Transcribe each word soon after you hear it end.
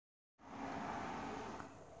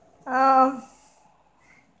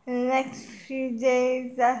next few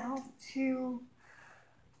days, I hope to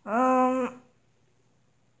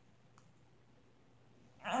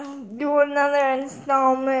do another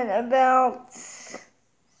installment about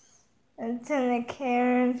Lieutenant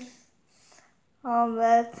Karen, all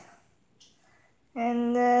that,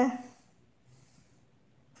 and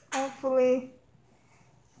hopefully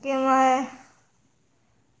get my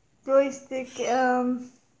joystick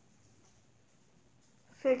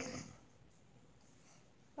fixed.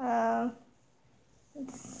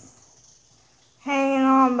 It's hanging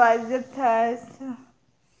on by zip ties, so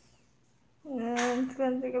it's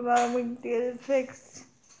gonna take about a week to get it fixed.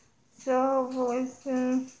 So hopefully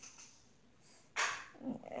soon.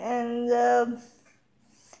 And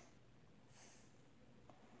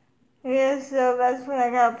yeah, so that's what I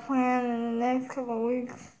got planned in the next couple of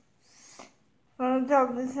weeks. I'm gonna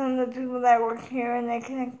talk to some of the people that work here and they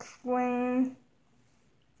can explain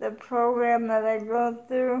the program that I go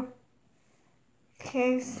through in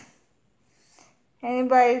case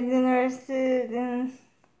anybody's interested in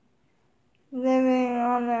living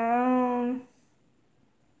on their own.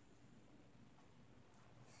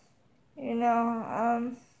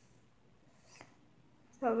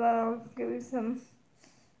 So that'll give you some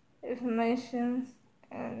information,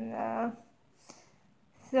 and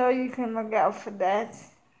so you can look out for that.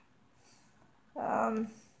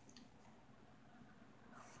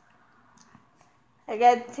 I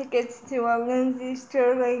got tickets to a Lindsey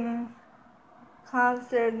Sterling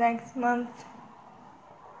concert next month,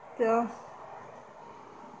 so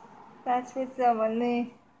that's what's up with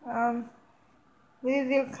me.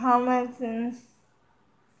 Leave your comments, and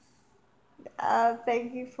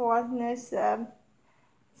thank you for watching this.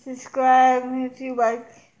 Subscribe if you like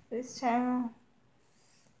this channel.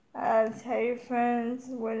 Tell your friends,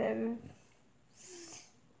 whatever.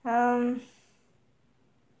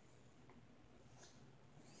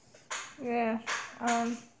 Yeah.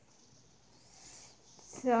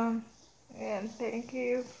 So, yeah, thank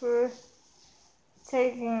you for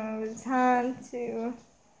taking the time to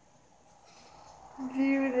view